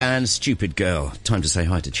and Stupid Girl. Time to say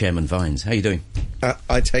hi to Chairman Vines. How you doing?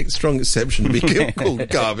 I take strong exception to be called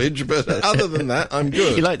garbage, but other than that, I'm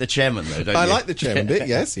good. You like the chairman, though, don't you? I like the chairman bit,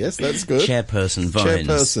 yes, that's good. Chairperson Vines.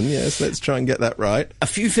 Chairperson, yes, let's try and get that right. A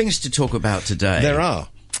few things to talk about today. There are.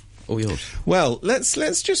 All yours. Well,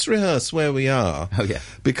 let's just rehearse where we are. Oh, yeah.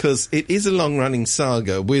 Because it is a long-running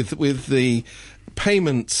saga with the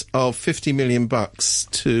payment of $50 million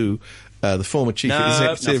to the former chief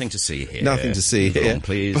executive. Nothing to see here. Nothing to see here. On,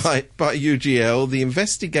 please. By UGL, the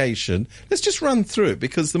investigation. Let's just run through it,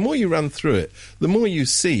 because the more you run through it, the more you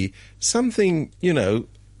see something,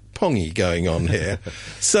 pongy going on here.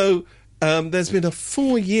 So there's been a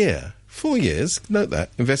 4 years, note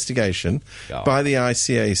that, investigation by the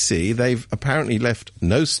ICAC. They've apparently left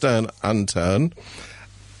no stone unturned.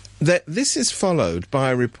 This is followed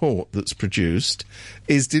by a report that's produced,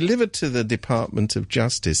 is delivered to the Department of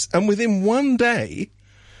Justice, and within one day,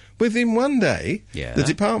 the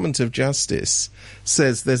Department of Justice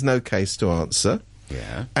says there's no case to answer.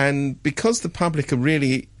 Yeah. And because the public are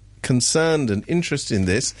really concerned and interested in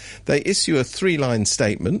this, they issue a 3-line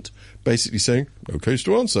statement basically saying, no case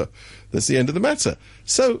to answer. That's the end of the matter.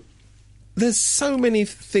 So there's so many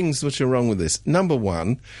things which are wrong with this. Number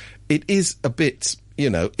one, it is a bit,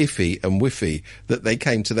 iffy and whiffy that they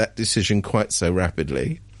came to that decision quite so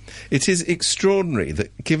rapidly. It is extraordinary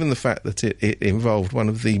that, given the fact that it involved one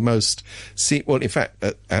of the most, in fact,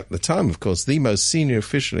 at the time, of course, the most senior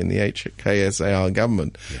official in the HKSAR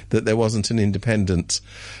government, that there wasn't an independent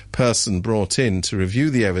person brought in to review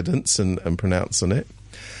the evidence and pronounce on it.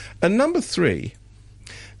 And number three,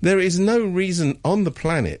 there is no reason on the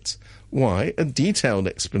planet why a detailed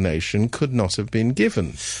explanation could not have been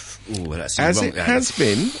given. Ooh, that's as wrong, it has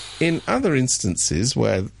been in other instances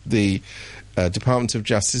where the Department of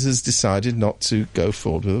Justice has decided not to go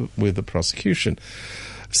forward with the prosecution.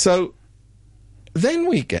 So then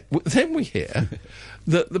we hear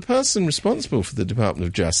that the person responsible for the Department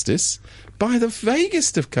of Justice, by the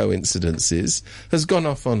vaguest of coincidences, has gone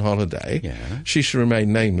off on holiday. Yeah. She should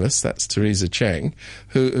remain nameless. That's Teresa Cheng,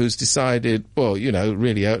 who's decided,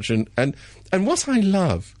 really urgent. And what I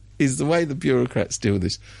love is the way the bureaucrats deal with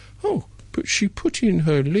this. Oh, but she put in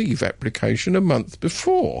her leave application a month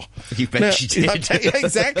before. You bet she did.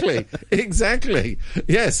 Exactly.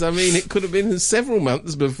 Yes, I mean, it could have been several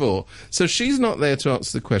months before. So she's not there to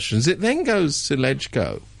answer the questions. It then goes to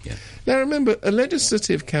LegCo. Yeah. Now, remember, a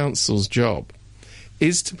legislative council's job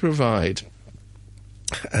is to provide,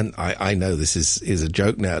 and I know this is a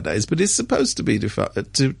joke nowadays, but it's supposed to be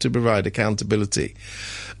to provide accountability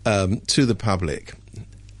to the public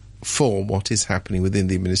for what is happening within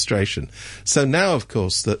the administration. So now, of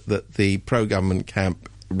course, that the pro-government camp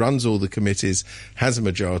runs all the committees, has a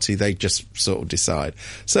majority, they just sort of decide.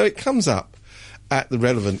 So it comes up at the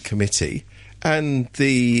relevant committee, and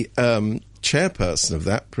the chairperson of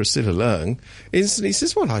that, Priscilla Leung, instantly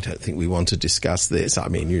says, well, I don't think we want to discuss this. I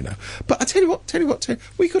mean, But I tell you what,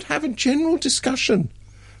 we could have a general discussion.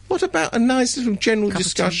 What about a nice little general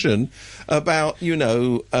discussion about,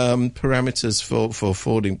 parameters for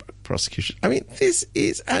forwarding prosecution? I mean, this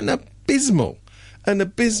is an abysmal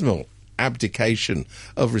abdication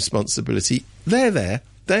of responsibility. They're there.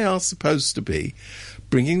 They are supposed to be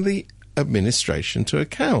bringing the administration to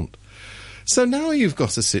account. So now you've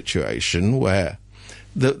got a situation where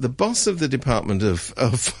the boss of the Department of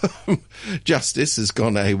Justice has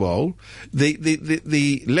gone AWOL.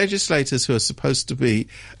 The legislators who are supposed to be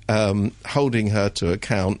holding her to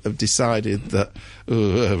account have decided that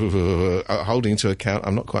holding to account,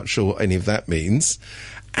 I'm not quite sure what any of that means,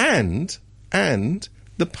 and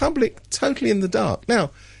the public totally in the dark.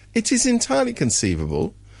 Now, it is entirely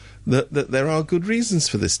conceivable that there are good reasons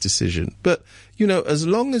for this decision, but as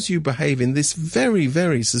long as you behave in this very,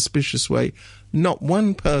 very suspicious way, not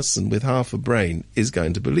one person with half a brain is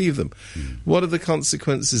going to believe them. What are the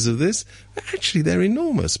consequences of this? Actually, they're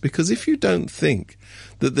enormous, because if you don't think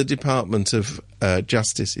that the Department of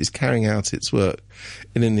Justice is carrying out its work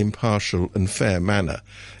in an impartial and fair manner,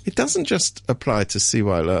 it doesn't just apply to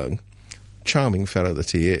C.Y. Leung, charming fellow that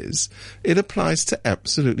he is, it applies to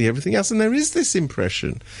absolutely everything else. And there is this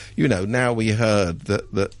impression, now we heard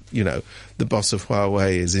that the boss of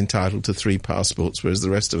Huawei is entitled to 3 passports, whereas the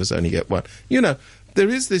rest of us only get 1. There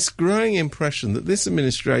is this growing impression that this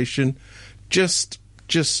administration just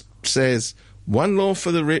says one law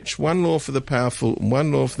for the rich, one law for the powerful, and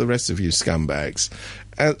one law for the rest of you scumbags.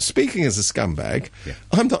 Speaking as a scumbag,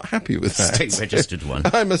 I'm not happy with that. State-registered one.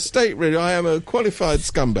 I am a qualified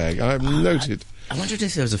scumbag. I'm noted. I wondered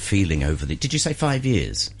if there was a feeling over did you say 5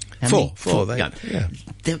 years? Four.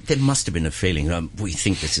 There must have been a feeling, we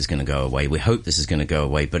think this is going to go away, we hope this is going to go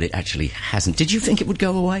away, but it actually hasn't. Did you think it would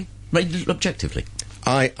go away, objectively?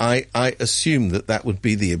 I assumed that would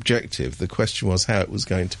be the objective. The question was how it was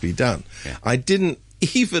going to be done. Yeah.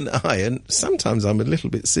 And sometimes I'm a little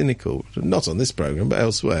bit cynical, not on this programme, but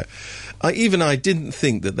elsewhere, I didn't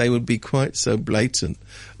think that they would be quite so blatant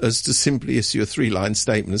as to simply issue a 3-line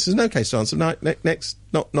statement and say, no case to answer, next,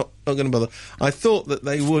 not going to bother. I thought that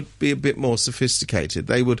they would be a bit more sophisticated.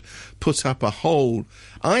 They would put up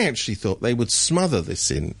I actually thought they would smother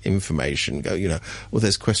this in information, go, well,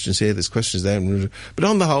 there's questions here, there's questions there. But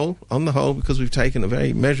on the whole, because we've taken a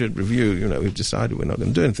very measured review, we've decided we're not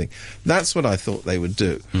going to do anything. That's what I thought they would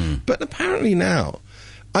do. But apparently now,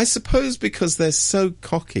 I suppose because they're so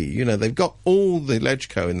cocky, they've got all the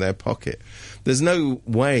Legco in their pocket. There's no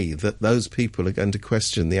way that those people are going to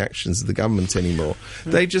question the actions of the government anymore.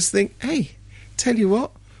 They just think, hey, tell you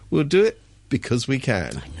what, we'll do it because we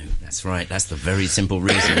can. I know, that's right. That's the very simple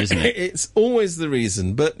reason, isn't it? It's always the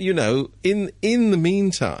reason. But, in the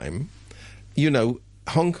meantime,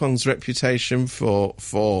 Hong Kong's reputation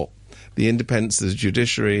for the independence of the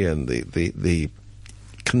judiciary and the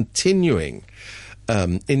continuing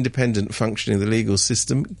independent functioning of the legal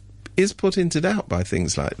system is put into doubt by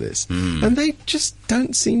things like this. And they just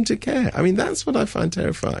don't seem to care. I mean, that's what I find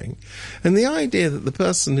terrifying. And the idea that the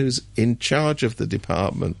person who's in charge of the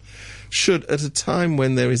department should, at a time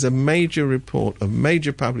when there is a major report of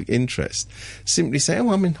major public interest, simply say,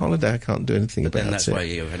 oh, I'm in holiday, I can't do anything about it. But then that's why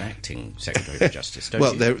you have an acting Secretary of Justice, don't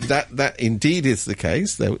well, you? that indeed is the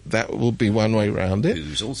case. That will be one way around it.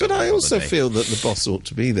 Who's also but I also feel that the boss ought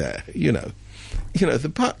to be there, the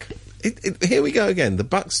buck. Here we go again. The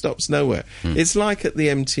buck stops nowhere. It's like at the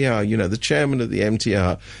MTR, the chairman of the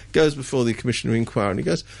MTR goes before the Commissioner of Inquiry and he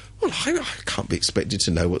goes, well, I can't be expected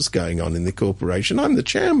to know what's going on in the corporation. I'm the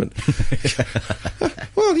chairman.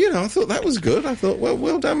 Well, I thought that was good. I thought,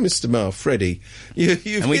 well done, Mr. Marr, Freddie. We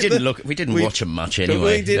didn't watch them much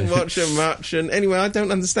anyway. We didn't watch them much. And anyway, I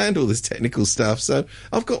don't understand all this technical stuff. So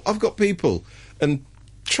I've got people, and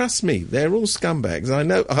trust me, they're all scumbags. I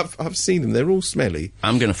know. I've seen them. They're all smelly.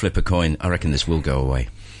 I'm going to flip a coin. I reckon this will go away.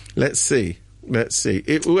 Let's see.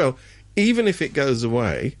 Well, even if it goes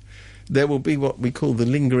away, there will be what we call the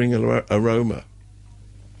lingering aroma.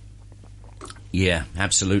 Yeah,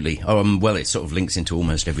 absolutely. Well, it sort of links into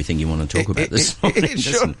almost everything you want to talk about this morning,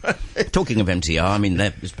 sure. Talking of MTR, I mean,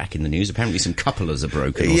 it was back in the news. Apparently some couplers are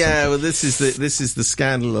broken. Yeah, well, this is the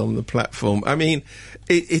scandal on the platform. I mean,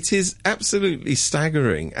 it is absolutely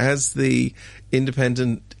staggering as the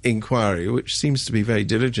independent inquiry, which seems to be very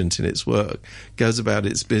diligent in its work, goes about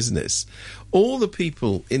its business. All the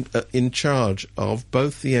people in charge of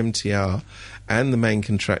both the MTR and the main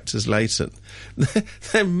contractors, Leighton,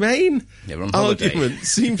 their main argument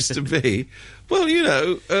seems to be, well,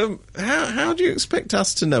 how do you expect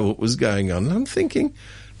us to know what was going on? And I'm thinking,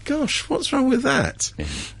 gosh, what's wrong with that? Yeah.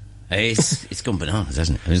 It's gone bananas,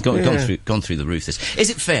 hasn't it? It's gone through the roof. Is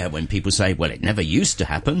it fair when people say, well, it never used to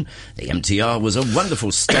happen? The MTR was a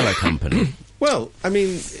wonderful, stellar company. Well, I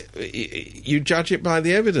mean, you judge it by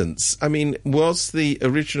the evidence. I mean, was the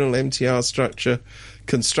original MTR structure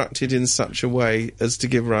constructed in such a way as to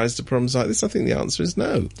give rise to problems like this? I think the answer is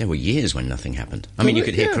no. There were years when nothing happened. I mean, you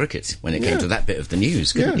could hear crickets when it came to that bit of the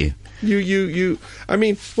news, couldn't you? I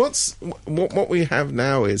mean, what we have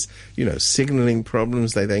now is, signalling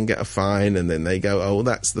problems. They then get a fine, and then they go, oh,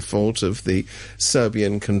 that's the fault of the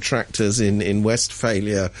Serbian contractors in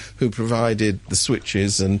Westphalia who provided the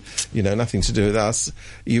switches, and nothing to do with us.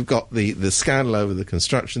 You've got the scandal over the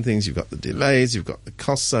construction things. You've got the delays. You've got the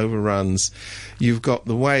costs overruns. You've got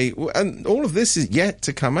the way, and all of this is yet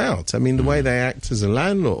to come out. I mean, the way they act as a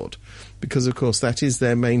landlord, because, of course, that is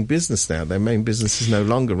their main business now. Their main business is no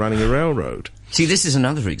longer running a railroad. See, this is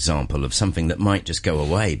another example of something that might just go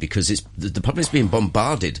away, because the public's being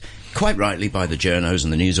bombarded, quite rightly, by the journos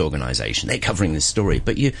and the news organisation. They're covering this story,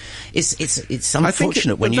 but it's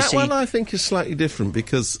unfortunate when you see... That one I think is slightly different,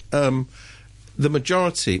 because... the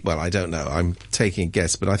majority, well, I don't know, I'm taking a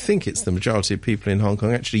guess, but I think it's the majority of people in Hong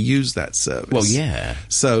Kong actually use that service. Well, yeah.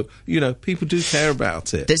 So, people do care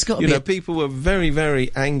about it. There's got to be people were very, very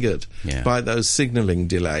angered by those signalling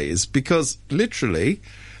delays, because literally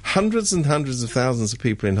hundreds and hundreds of thousands of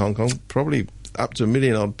people in Hong Kong, probably up to 1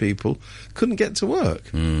 million odd people, couldn't get to work.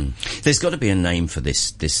 There's got to be a name for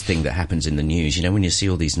this thing that happens in the news. When you see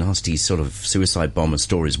all these nasty sort of suicide bomber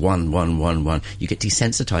stories, 111, you get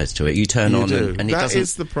desensitised to it. You turn on and it doesn't... That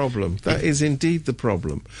is the problem. That is indeed the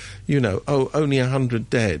problem. Only 100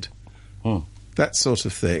 dead. That sort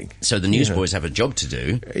of thing. So the newsboys have a job to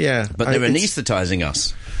do. Yeah. But they're anaesthetising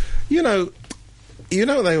us. You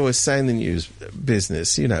know what they always say in the news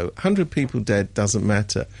business, 100 people dead doesn't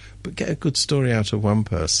matter, but get a good story out of one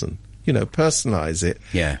person. Personalise it.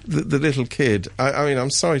 Yeah. The little kid, I mean, I'm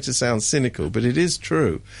sorry to sound cynical, but it is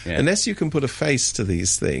true. Yeah. Unless you can put a face to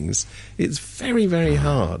these things, it's very, very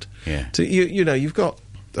hard. Yeah. You've got,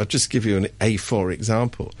 I'll just give you an A4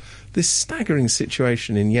 example. This staggering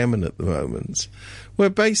situation in Yemen at the moment, where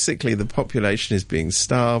basically the population is being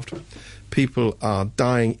starved, people are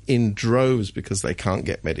dying in droves because they can't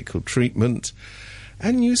get medical treatment.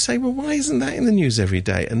 And you say, well, why isn't that in the news every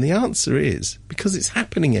day? And the answer is because it's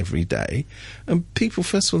happening every day. And people,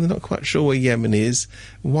 first of all, they're not quite sure where Yemen is.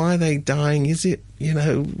 Why are they dying? Is it,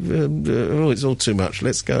 it's all too much.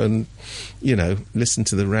 Let's go and, listen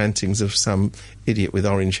to the rantings of some idiot with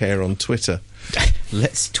orange hair on Twitter.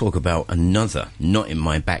 Let's talk about another not in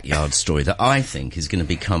my backyard story that I think is going to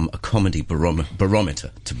become a comedy barometer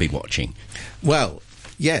to be watching. Well,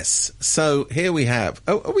 yes. So here we have.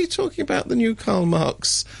 Oh, are we talking about the new Karl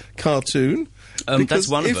Marx cartoon? That's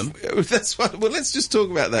one of them. That's one. Well, let's just talk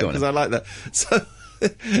about that because I like that. So,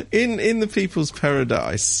 in the People's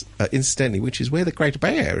Paradise, incidentally, which is where the Greater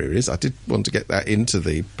Bay Area is, I did want to get that into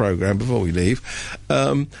the programme before we leave.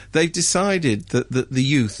 They've decided that the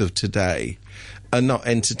youth of today are not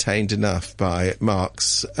entertained enough by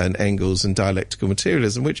Marx and Engels and dialectical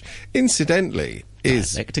materialism, which, incidentally,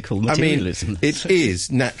 is dialectical materialism. I mean, it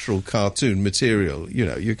is natural cartoon material.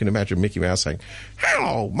 You can imagine Mickey Mouse saying,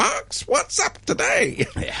 "Hello, Marx, what's up today?"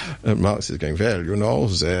 Yeah. And Marx is going, "Well,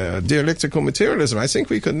 dialectical materialism. I think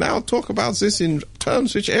we can now talk about this in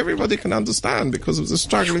terms which everybody can understand because of the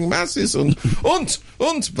struggling masses and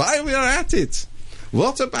while we are at it,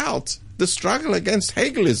 what about the struggle against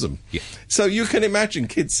Hegelism?" Yeah. So you can imagine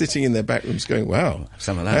kids sitting in their back rooms going, "Wow,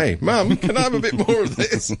 some of that. Hey, Mum, can I have a bit more of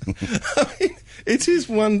this?" I mean, it is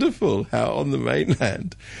wonderful how on the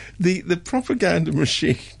mainland the propaganda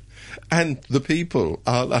machine and the people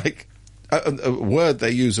are like a word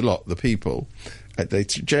they use a lot. The people. They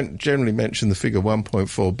generally mention the figure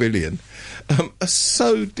 1.4 billion, are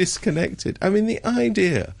so disconnected. I mean, the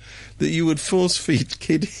idea that you would force-feed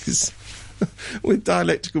kiddies with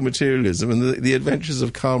dialectical materialism and the adventures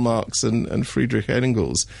of Karl Marx and Friedrich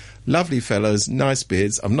Engels. Lovely fellows, nice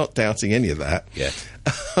beards. I'm not doubting any of that. Yeah.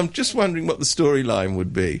 I'm just wondering what the storyline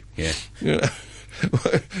would be. Yeah. You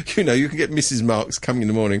can get Mrs. Marx coming in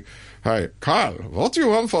the morning. "Hey, Carl, what do you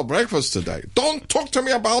want for breakfast today?" "Don't talk to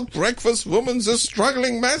me about breakfast, woman. The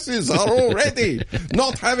struggling masses are already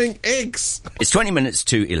not having eggs." It's 20 minutes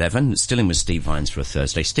to 11. Still in with Steve Vines for a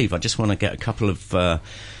Thursday. Steve, I just want to get a couple of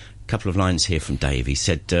lines here from Dave. He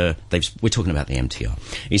said, we're talking about the MTR.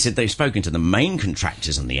 He said they've spoken to the main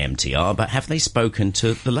contractors on the MTR, but have they spoken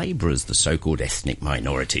to the labourers, the so-called ethnic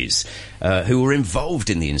minorities, who were involved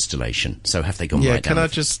in the installation? So have they gone right down? Can I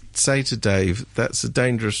just say to Dave, that's a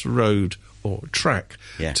dangerous road or track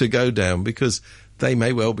to go down because they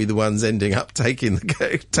may well be the ones ending up taking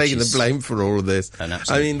the blame for all of this.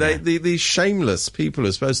 I mean, these shameless people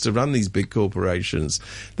are supposed to run these big corporations.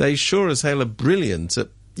 They sure as hell are brilliant at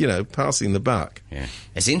passing the buck. Yeah.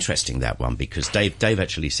 It's interesting, that one, because Dave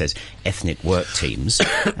actually says ethnic work teams,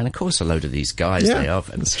 and of course a load of these guys,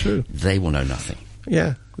 that's true. They will know nothing.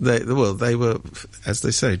 Yeah. They were, as they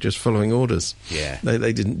say, just following orders. Yeah.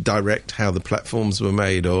 They didn't direct how the platforms were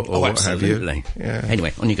made or what have you. Yeah.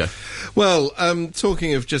 Anyway, on you go. Well,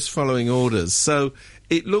 talking of just following orders, so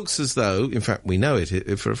it looks as though, in fact, we know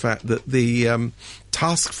it for a fact, that the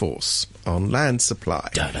task force on land supply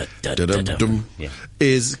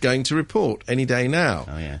is going to report any day now.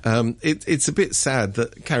 Oh, yeah. It's a bit sad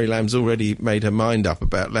that Carrie Lam's already made her mind up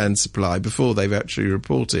about land supply before they've actually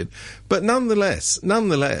reported. But nonetheless,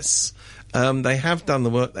 they have done the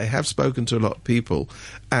work, they have spoken to a lot of people,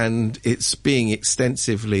 and it's being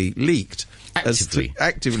extensively leaked.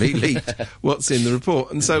 Actively leaked what's in the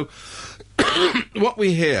report. And so what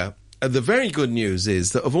we hear, the very good news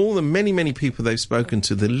is that of all the many, many people they've spoken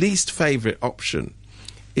to, the least favourite option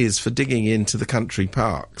is for digging into the country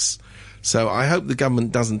parks. So I hope the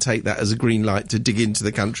government doesn't take that as a green light to dig into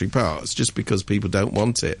the country parks just because people don't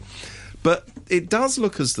want it. But it does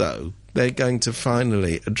look as though they're going to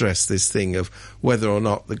finally address this thing of whether or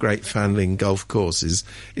not the Great Fanling golf course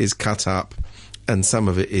is cut up and some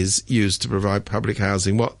of it is used to provide public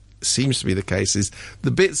housing. What seems to be the case is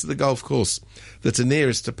the bits of the golf course that are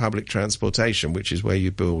nearest to public transportation, which is where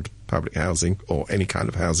you build public housing, or any kind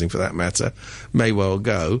of housing for that matter, may well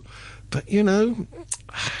go. But,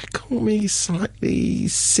 call me slightly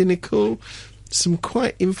cynical. Some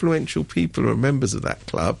quite influential people are members of that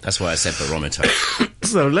club. That's why I said barometer.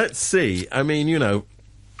 So let's see. I mean,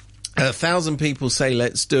 1,000 people say,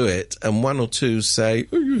 let's do it, and 1 or 2 say,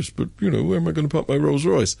 oh, yes, but, where am I going to park my Rolls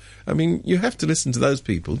Royce? I mean, you have to listen to those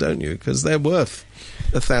people, don't you? Because they're worth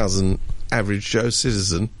 1,000 average Joe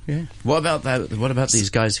citizen. Yeah. What about that? What about these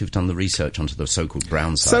guys who've done the research onto the so-called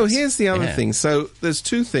brown sites? So here's the other thing. So there's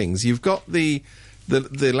 2 things. You've got the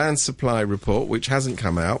land supply report, which hasn't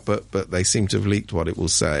come out, but they seem to have leaked what it will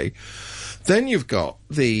say. Then you've got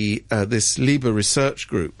this Liebe research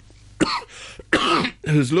group,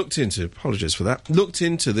 who's looked into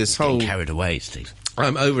this whole... Getting carried away, Steve.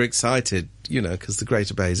 I'm overexcited, because the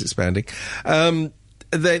Greater Bay is expanding.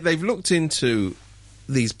 They've looked into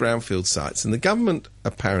these brownfield sites, and the government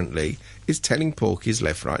apparently is telling porkies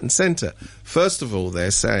left, right and centre. First of all, they're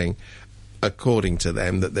saying, according to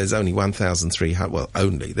them, that there's only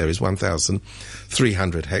 1,300... there is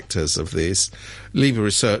 1,300 hectares of this. Liebe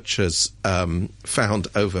researchers found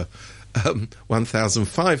over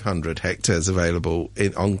 1,500 hectares available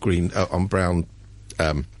on brown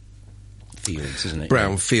fields, isn't it?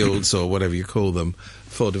 Brown fields, or whatever you call them,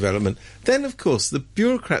 for development. Then, of course, the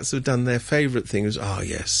bureaucrats have done their favourite thing, is,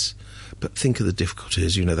 yes, but think of the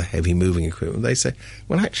difficulties, the heavy moving equipment. They say,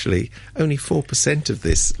 well, actually, only 4% of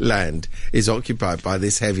this land is occupied by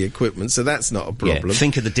this heavy equipment, so that's not a problem. Yeah,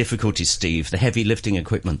 think of the difficulties, Steve. The heavy lifting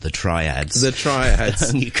equipment, the triads.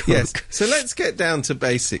 Yes. So let's get down to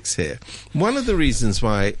basics here. One of the reasons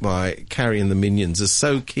why Carrie and the Minions are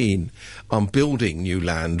so keen on building new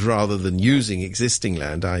land rather than using existing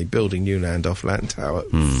land, i.e. building new land off Land Tower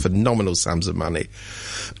for nominal sums of money,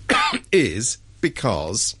 is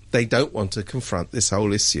because they don't want to confront this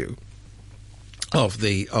whole issue of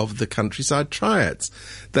the countryside triads.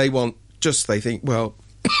 They think, well,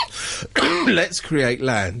 let's create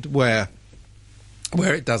land where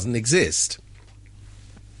it doesn't exist.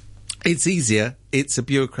 It's easier. It's a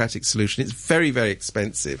bureaucratic solution. It's very, very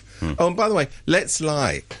expensive. Oh, and by the way, let's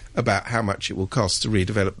lie about how much it will cost to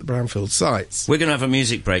redevelop the brownfield sites. We're going to have a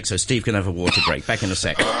music break, so Steve can have a water break. Back in a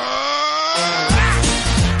sec.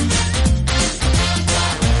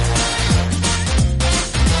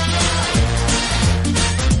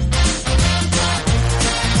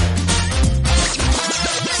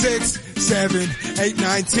 7, 8,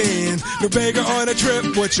 9, 10. The beggar on a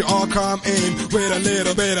trip, would you all come in with a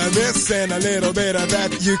little bit of this and a little bit of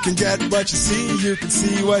that? You can get what you see, you can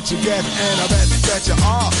see what you get, and I bet that you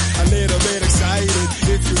are a little bit excited.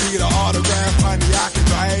 If you need an autograph, honey, I can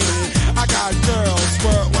write it. I got girls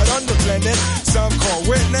worldwide on the planet. Some call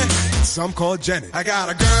Whitney, some call Jenny. I got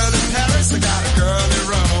a girl in Paris, I got a girl in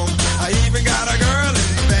Rome. I even got a girl in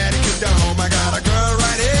the Vatican Dome. I got a girl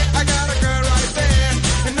right here, I got a girl right there,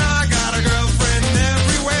 and I got a girlfriend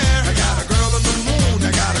everywhere. I got a girl on the moon,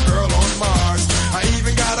 I got a girl on Mars. I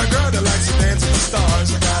even got a girl that likes to dance with the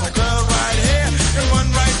stars. I got a girl right here and one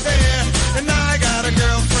right there, and I got a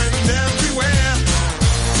girlfriend everywhere.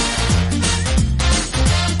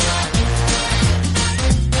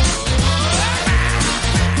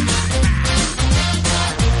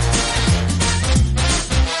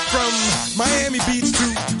 From Miami Beach to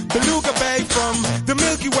Beluga Bay, from the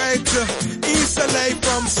Milky Way to East LA,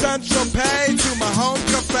 from Central Pay to my home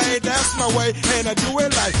cafe. That's my way, and I do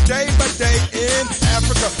it like day by day in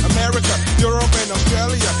Africa, America, Europe, and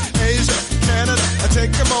Australia, Asia, Canada. I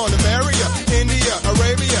take them all, America, India,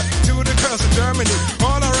 Arabia, to the coast of Germany,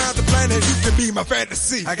 all around the planet. You can be my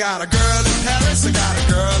fantasy. I got a girl in Paris, I got a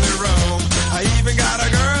girl in Rome. I even got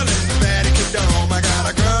a girl in the Vatican Dome. I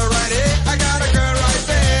got a girl right here, I got a girl right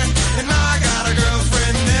there, and I got a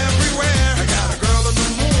girlfriend everywhere. I got a girl on the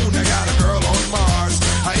moon, I got a girl on Mars.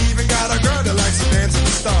 I even got a girl that likes to dance with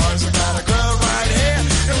the stars. I got a girl right here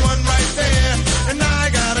and one right there, and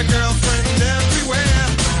I got a girlfriend everywhere.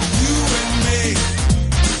 You and me,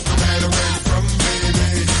 no matter where you're from,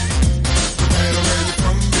 baby, no matter where you're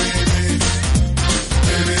from, baby,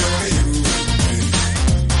 baby, only you and me.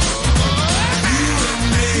 You and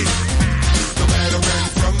me, no matter where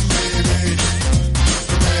you're from, baby,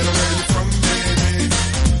 no matter where you're from, baby,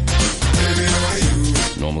 baby, only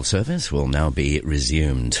you. Normal service will now be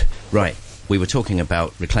resumed. Right. We were talking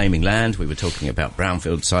about reclaiming land, we were talking about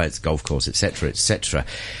brownfield sites, golf course, etc., etc.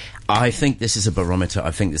 I think this is a barometer.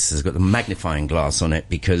 I think this has got the magnifying glass on it,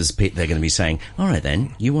 because they're going to be saying, all right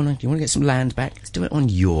then, you want to get some land back? Let's do it on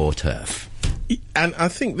your turf. And I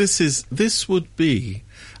think this would be,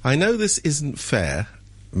 I know this isn't fair,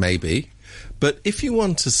 maybe, but if you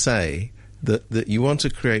want to say that you want to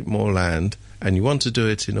create more land and you want to do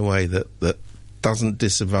it in a way that doesn't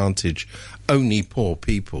disadvantage only poor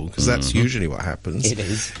people, because that's usually what happens. It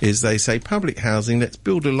is they say public housing, let's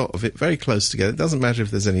build a lot of it very close together. It doesn't matter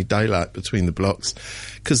if there's any daylight between the blocks,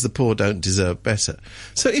 because the poor don't deserve better.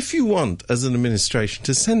 So if you want, as an administration,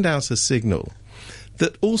 to send out a signal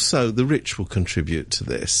that also the rich will contribute to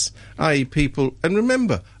this, i.e. people, and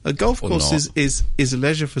remember, a golf course is a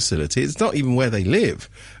leisure facility. It's not even where they live.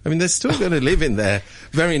 I mean, they're still going to live in their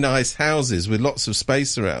very nice houses with lots of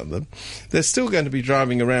space around them. They're still going to be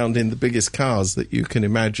driving around in the biggest cars that you can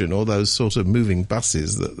imagine, or those sort of moving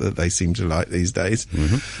buses that they seem to like these days.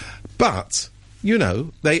 But, you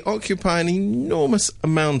know, they occupy an enormous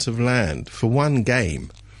amount of land for one game.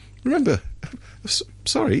 Remember,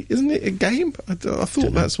 sorry, isn't it a game? I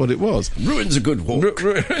thought that's what it was. Ruin's a good walk.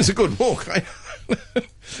 Ruin's a good walk.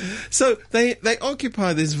 So they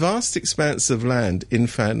occupy this vast expanse of land in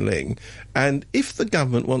Fanling, and if the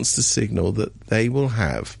government wants to signal that they will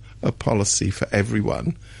have a policy for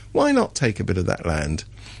everyone, why not take a bit of that land,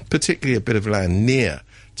 particularly a bit of land near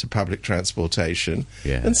to public transportation,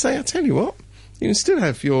 and say, I tell you what, you can still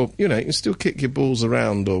have you can still kick your balls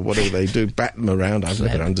around or whatever they do, bat them around. I've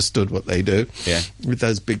never understood what they do with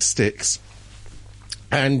those big sticks.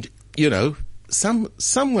 And, you know,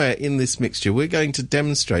 somewhere in this mixture, we're going to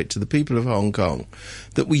demonstrate to the people of Hong Kong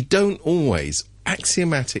that we don't always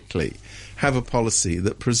axiomatically have a policy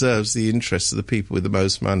that preserves the interests of the people with the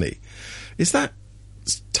most money. Is that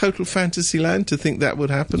total fantasy land to think that would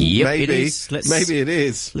happen? Yep, maybe it is. Maybe it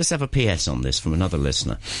is. Let's have a PS on this from another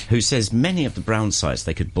listener who says many of the brown sites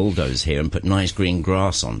they could bulldoze here and put nice green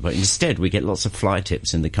grass on, but instead we get lots of fly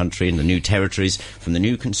tips in the country and the new territories from the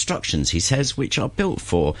new constructions, he says, which are built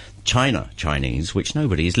for Chinese, which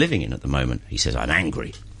nobody is living in at the moment. He says, I'm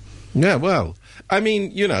angry. Yeah, well, I mean,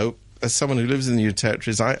 you know, as someone who lives in the new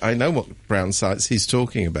territories, I know what brown sites he's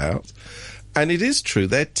talking about, and it is true,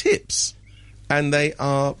 they're tips. And they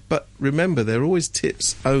are, but remember, they're always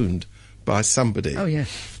tips owned by somebody. Oh, yeah.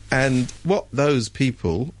 And what those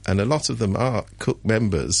people, and a lot of them are Cook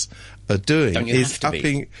members, are doing is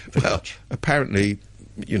upping. Well, apparently,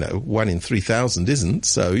 you know, 1 in 3,000 isn't,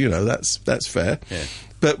 so, you know, that's fair. Yeah.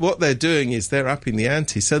 But what they're doing is they're upping the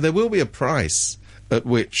ante. So there will be a price at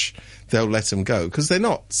which they'll let them go, because they're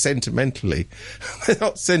not sentimentally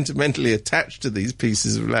attached to these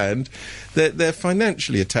pieces of land. They're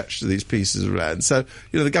financially attached to these pieces of land. So,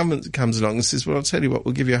 you know, the government comes along and says, well, I'll tell you what,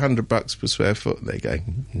 we'll give you $100 per square foot. And they go,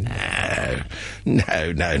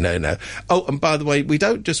 no. Oh, and by the way, we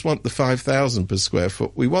don't just want the 5,000 per square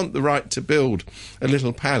foot. We want the right to build a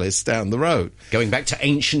little palace down the road. Going back to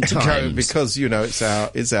ancient times. Because, you know, it's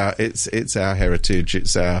our heritage.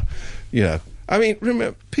 It's our, you know, I mean,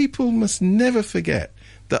 remember, people must never forget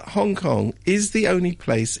that Hong Kong is the only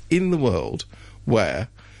place in the world where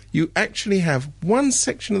you actually have one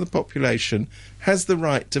section of the population has the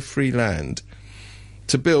right to free land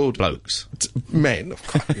to build... Blokes. Men.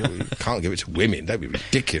 You can't give it to women. Don't be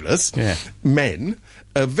ridiculous. Yeah. Men,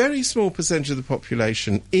 a very small percentage of the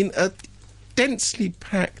population in a densely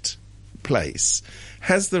packed place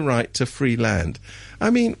has the right to free land. I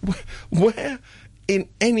mean, where... in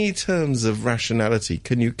any terms of rationality,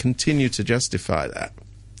 can you continue to justify that?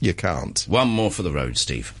 You can't. One more for the road,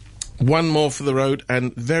 Steve. One more for the road,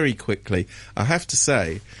 and very quickly, I have to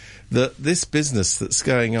say that this business that's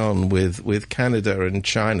going on with Canada and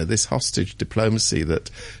China, this hostage diplomacy that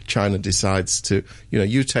China decides to, you know,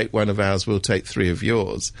 you take one of ours, we'll take 3 of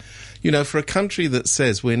yours. You know, for a country that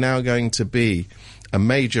says we're now going to be a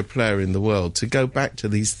major player in the world, to go back to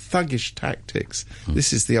these thuggish tactics,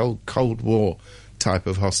 this is the old Cold War type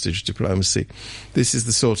of hostage diplomacy. This is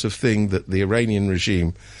the sort of thing that the Iranian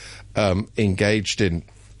regime engaged in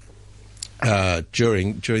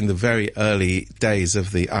during the very early days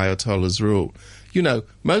of the Ayatollah's rule. You know,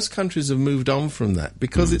 most countries have moved on from that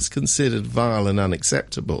because it's considered vile and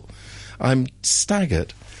unacceptable. I'm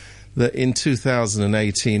staggered that in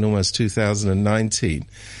 2018, almost 2019,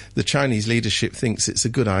 the Chinese leadership thinks it's a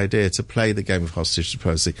good idea to play the game of hostage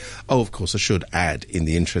diplomacy. Oh, of course, I should add, in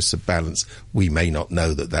the interests of balance, we may not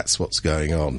know that that's what's going on.